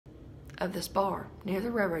of this bar near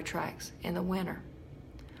the railroad tracks in the winter.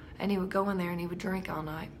 And he would go in there and he would drink all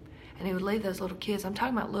night. And he would leave those little kids, I'm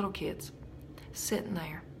talking about little kids, sitting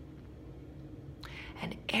there.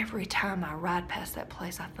 And every time I ride past that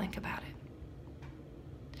place, I think about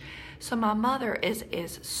it. So my mother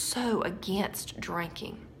is so against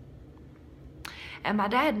drinking. And my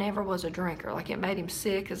dad never was a drinker. Like, it made him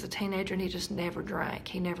sick as a teenager, and he just never drank.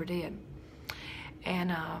 He never did.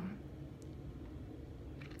 And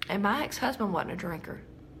my ex-husband wasn't a drinker.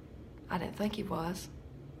 I didn't think he was.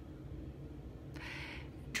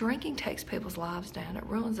 Drinking takes people's lives down. It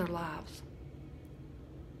ruins their lives.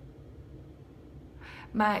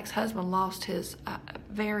 My ex-husband lost his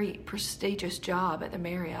very prestigious job at the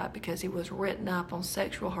Marriott because he was written up on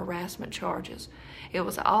sexual harassment charges. It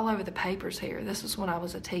was all over the papers here. This was when I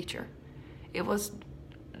was a teacher.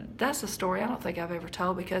 That's a story I don't think I've ever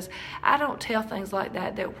told, because I don't tell things like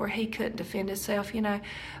that where he couldn't defend himself,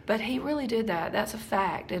 but he really did that. That's a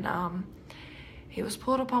fact. And he was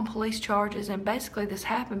pulled up on police charges, and basically this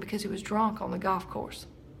happened because he was drunk on the golf course.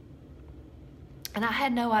 And I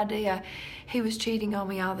had no idea he was cheating on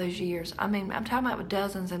me all those years. I mean, I'm talking about with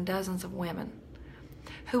dozens and dozens of women,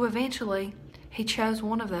 who eventually he chose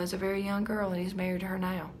one of those, a very young girl, and he's married to her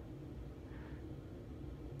now.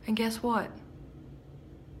 And guess what?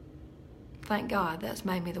 Thank God that's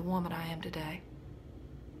made me the woman I am today.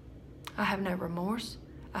 I have no remorse.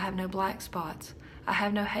 I have no black spots. I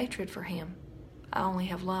have no hatred for him. I only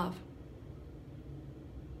have love.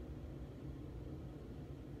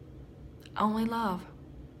 Only love.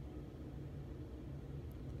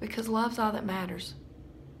 Because love's all that matters.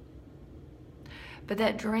 But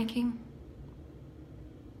that drinking,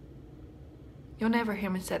 you'll never hear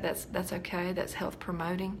me say that's okay, that's health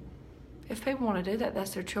promoting. If people want to do that,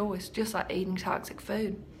 that's their choice. Just like eating toxic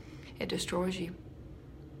food. It destroys you.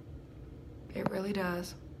 It really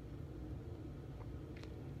does.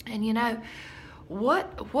 And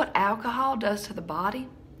what alcohol does to the body,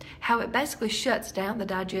 how it basically shuts down the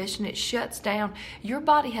digestion, it shuts down. Your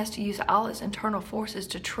body has to use all its internal forces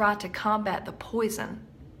to try to combat the poison.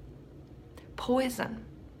 Poison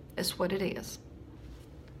is what it is.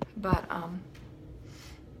 But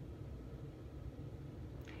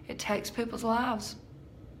it takes people's lives.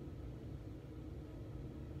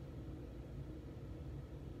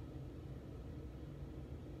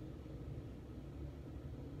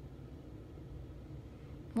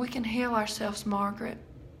 We can heal ourselves, Margaret,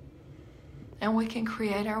 and we can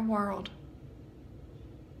create our world.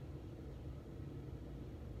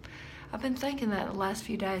 I've been thinking that the last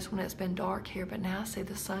few days when it's been dark here, but now I see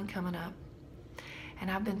the sun coming up. And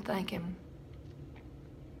I've been thinking,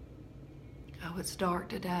 oh, it's dark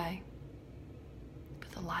today,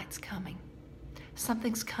 but the light's coming.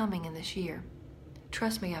 Something's coming in this year.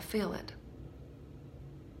 Trust me, I feel it.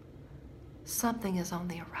 Something is on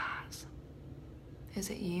the arise. Is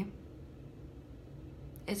it you?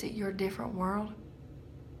 Is it your different world?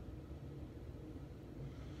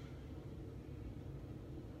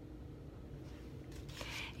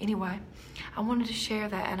 Anyway, I wanted to share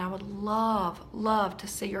that, and I would love to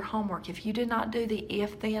see your homework. If you did not do the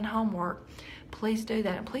if-then homework, please do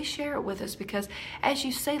that, and please share it with us, because as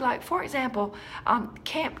you see, like, for example,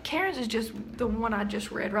 Karen's is just the one I just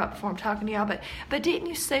read right before I'm talking to y'all, but didn't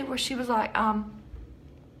you see where she was like,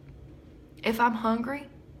 if I'm hungry,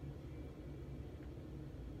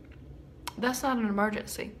 that's not an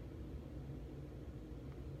emergency.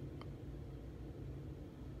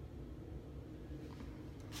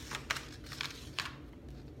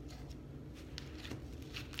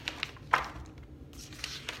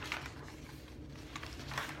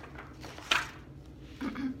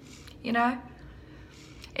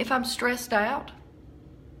 If I'm stressed out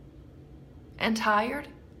and tired,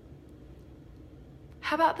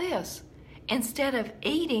 how about this? Instead of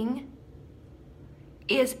eating,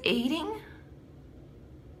 is eating?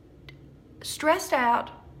 Stressed out,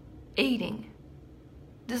 eating.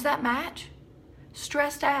 Does that match?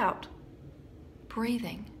 Stressed out,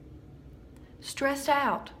 breathing. Stressed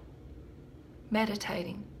out,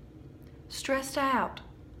 meditating. Stressed out,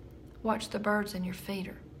 watch the birds in your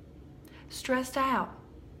feeder. Stressed out,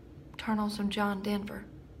 turn on some John Denver.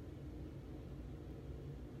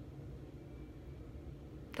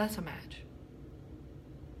 That's a match.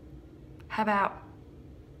 How about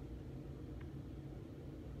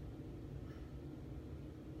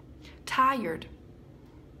tired,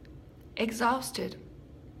 exhausted,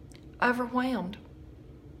 overwhelmed,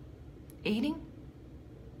 eating?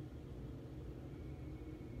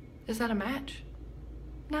 Is that a match?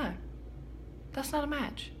 No, that's not a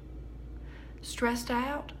match. Stressed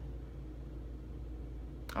out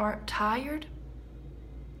or tired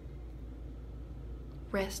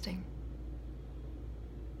resting,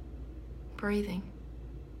 breathing,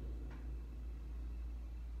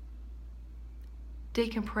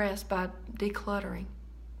 decompress by decluttering.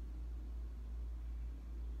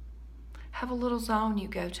 Have a little zone you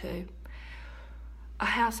go to. A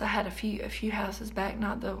house I had a few houses back,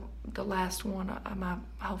 not the last one my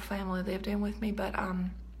whole family lived in with me, but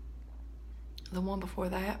the one before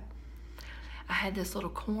that. I had this little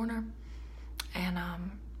corner, and I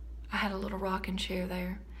had a little rocking chair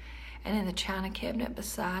there, and in the china cabinet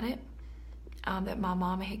beside it that my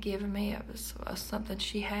mama had given me, it was something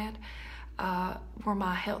she had, were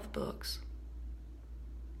my health books.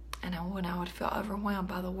 And when I would feel overwhelmed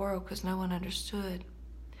by the world because no one understood,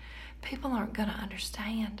 people aren't going to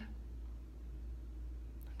understand.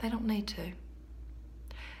 They don't need to.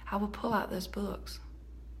 I would pull out those books.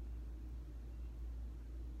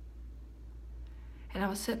 And I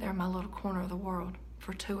would sit there in my little corner of the world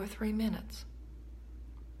for 2 or 3 minutes.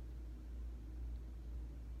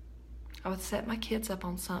 I would set my kids up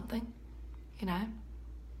on something, you know.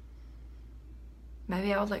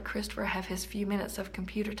 Maybe I would let Christopher have his few minutes of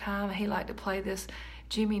computer time. He liked to play this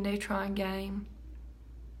Jimmy Neutron game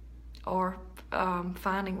or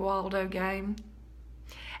Finding Waldo game.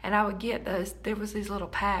 And I would get those. There was these little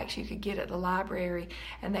packs you could get at the library,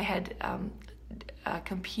 and they had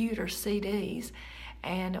computer CDs,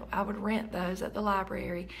 and I would rent those at the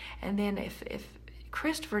library. And then if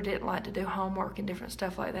Christopher didn't like to do homework and different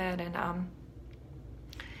stuff like that, and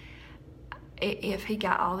if he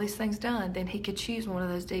got all these things done, then he could choose one of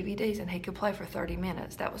those DVDs and he could play for 30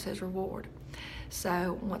 minutes. That was his reward.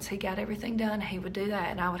 So once he got everything done, he would do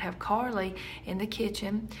that. And I would have Carly in the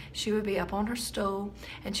kitchen. She would be up on her stool,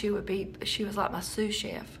 and she was like my sous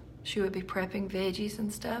chef. She would be prepping veggies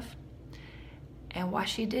and stuff. And why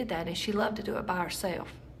she did that is she loved to do it by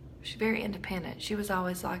herself. She's very independent. She was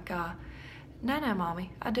always like, no,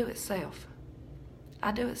 Mommy, I do it self.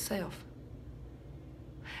 I do it self.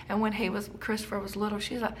 And when Christopher was little,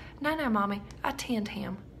 she was like, no, Mommy, I tend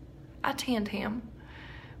him. I tend him.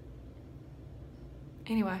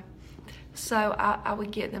 Anyway, so I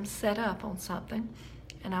would get them set up on something,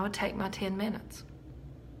 and I would take my 10 minutes.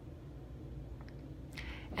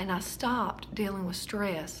 And I stopped dealing with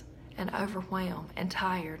stress and overwhelm and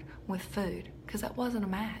tired with food, because that wasn't a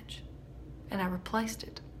match. And I replaced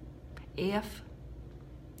it. If,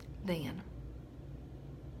 then.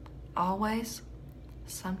 Always,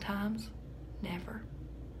 sometimes, never.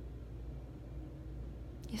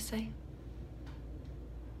 You see?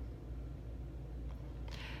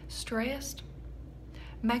 Stressed?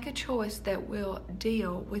 Make a choice that will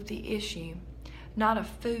deal with the issue, not a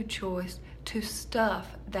food choice to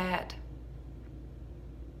stuff that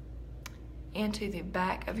into the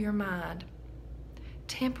back of your mind.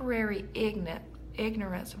 Temporary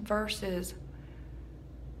ignorance versus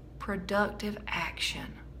productive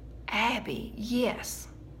action. Abby, yes.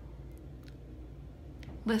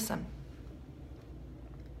 Listen,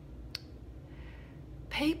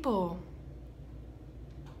 people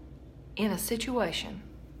in a situation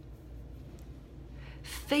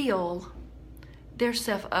fill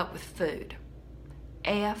theirself up with food.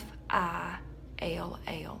 F-I-L-L.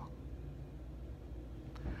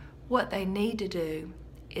 What they need to do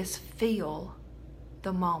is feel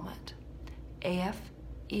the moment. F-E-E-L.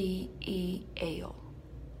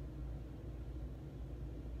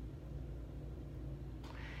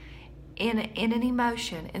 In an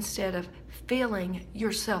emotion, instead of filling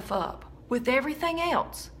yourself up with everything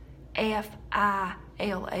else,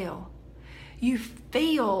 F-I-L-L. You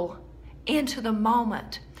feel into the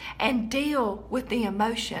moment and deal with the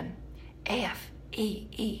emotion,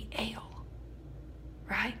 F-E-E-L.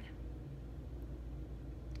 Right?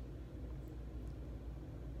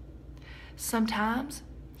 Sometimes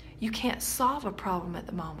you can't solve a problem at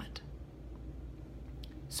the moment.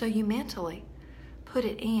 So you mentally put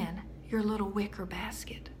it in your little wicker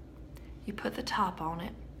basket. You put the top on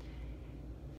it,